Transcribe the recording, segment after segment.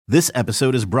This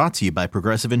episode is brought to you by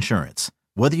Progressive Insurance.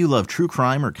 Whether you love true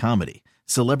crime or comedy,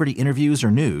 celebrity interviews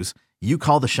or news, you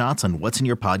call the shots on what's in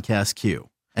your podcast queue.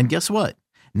 And guess what?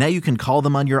 Now you can call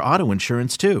them on your auto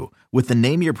insurance too with the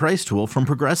Name Your Price tool from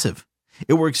Progressive.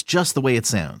 It works just the way it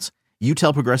sounds. You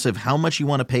tell Progressive how much you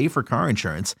want to pay for car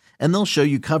insurance, and they'll show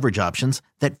you coverage options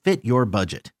that fit your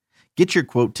budget. Get your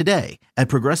quote today at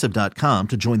Progressive.com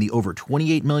to join the over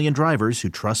 28 million drivers who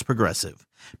trust Progressive.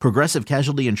 Progressive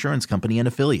Casualty Insurance Company and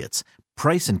Affiliates.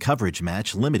 Price and coverage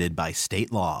match limited by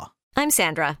state law. I'm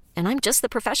Sandra, and I'm just the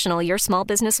professional your small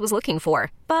business was looking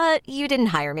for. But you didn't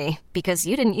hire me because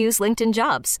you didn't use LinkedIn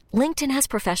Jobs. LinkedIn has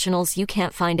professionals you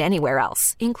can't find anywhere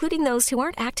else, including those who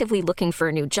aren't actively looking for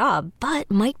a new job, but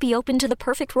might be open to the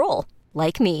perfect role,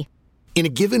 like me. In a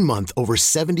given month, over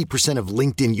 70% of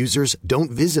LinkedIn users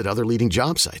don't visit other leading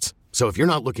job sites. So if you're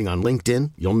not looking on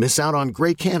LinkedIn, you'll miss out on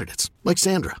great candidates like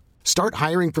Sandra. Start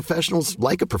hiring professionals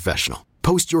like a professional.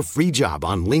 Post your free job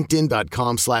on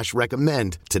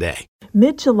linkedin.com/recommend today.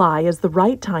 Mid-July is the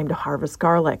right time to harvest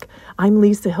garlic. I'm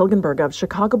Lisa Hilgenberg of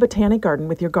Chicago Botanic Garden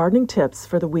with your gardening tips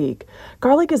for the week.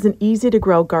 Garlic is an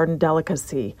easy-to-grow garden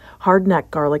delicacy. Hardneck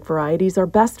garlic varieties are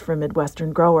best for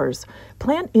Midwestern growers.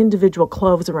 Plant individual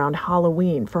cloves around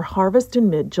Halloween for harvest in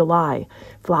mid-July.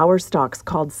 Flower stalks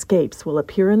called scapes will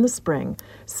appear in the spring.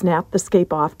 Snap the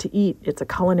scape off to eat. It's a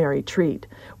culinary treat.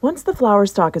 Once the flower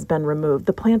stalk has been removed,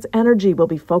 the plant's energy will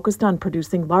be focused on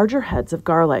producing larger heads of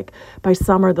garlic. By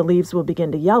summer, the leaves will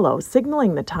begin to yellow,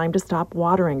 signaling the time to stop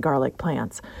watering garlic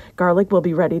plants. Garlic will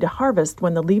be ready to harvest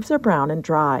when the leaves are brown and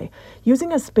dry.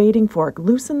 Using a spading fork,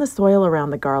 loosen the soil around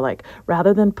the garlic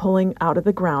rather than pulling out of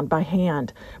the ground by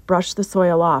hand. Brush the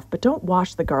soil off, but don't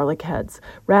wash the garlic heads.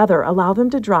 Rather, allow them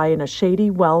to dry in a shady,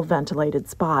 well-ventilated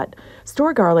spot.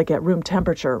 Store garlic at room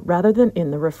temperature rather than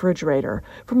in the refrigerator.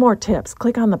 For more tips,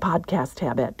 click on the podcast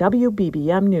tab at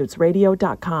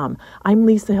WBBMNewsRadio.com. I'm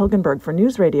Lisa Hilgenberg for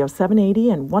News Radio 780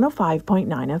 and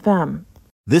 105.9 FM.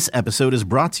 This episode is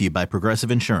brought to you by Progressive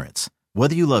Insurance.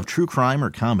 Whether you love true crime or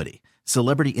comedy,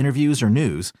 celebrity interviews or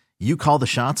news, you call the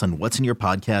shots on what's in your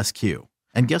podcast queue.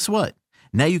 And guess what?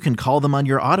 Now you can call them on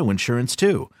your auto insurance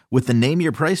too with the Name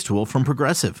Your Price tool from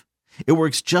Progressive. It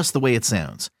works just the way it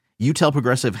sounds. You tell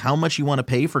Progressive how much you want to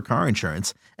pay for car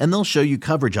insurance, and they'll show you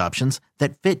coverage options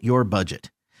that fit your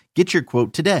budget. Get your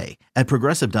quote today at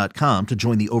Progressive.com to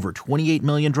join the over 28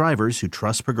 million drivers who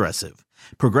trust Progressive.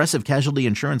 Progressive Casualty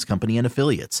Insurance Company and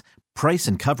Affiliates. Price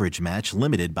and coverage match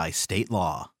limited by state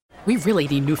law. We really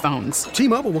need new phones.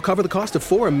 T-Mobile will cover the cost of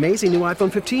 4 amazing new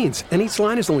iPhone 15s, and each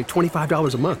line is only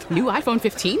 $25 a month. New iPhone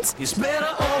 15s? It's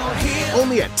better over here.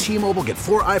 Only at T-Mobile, get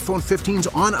 4 iPhone 15s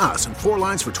on us and 4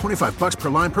 lines for $25 per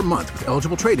line per month with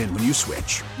eligible trade-in when you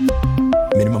switch.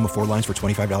 Minimum of 4 lines for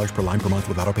 $25 per line per month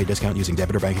with autopay discount using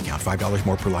debit or bank account. $5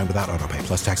 more per line without autopay,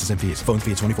 plus taxes and fees. Phone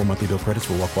fee at 24 monthly bill credits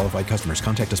for well-qualified customers.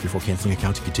 Contact us before canceling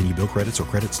account to continue bill credits or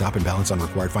credit stop and balance on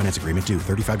required finance agreement due.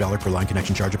 $35 per line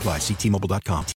connection charge applies. See T-Mobile.com.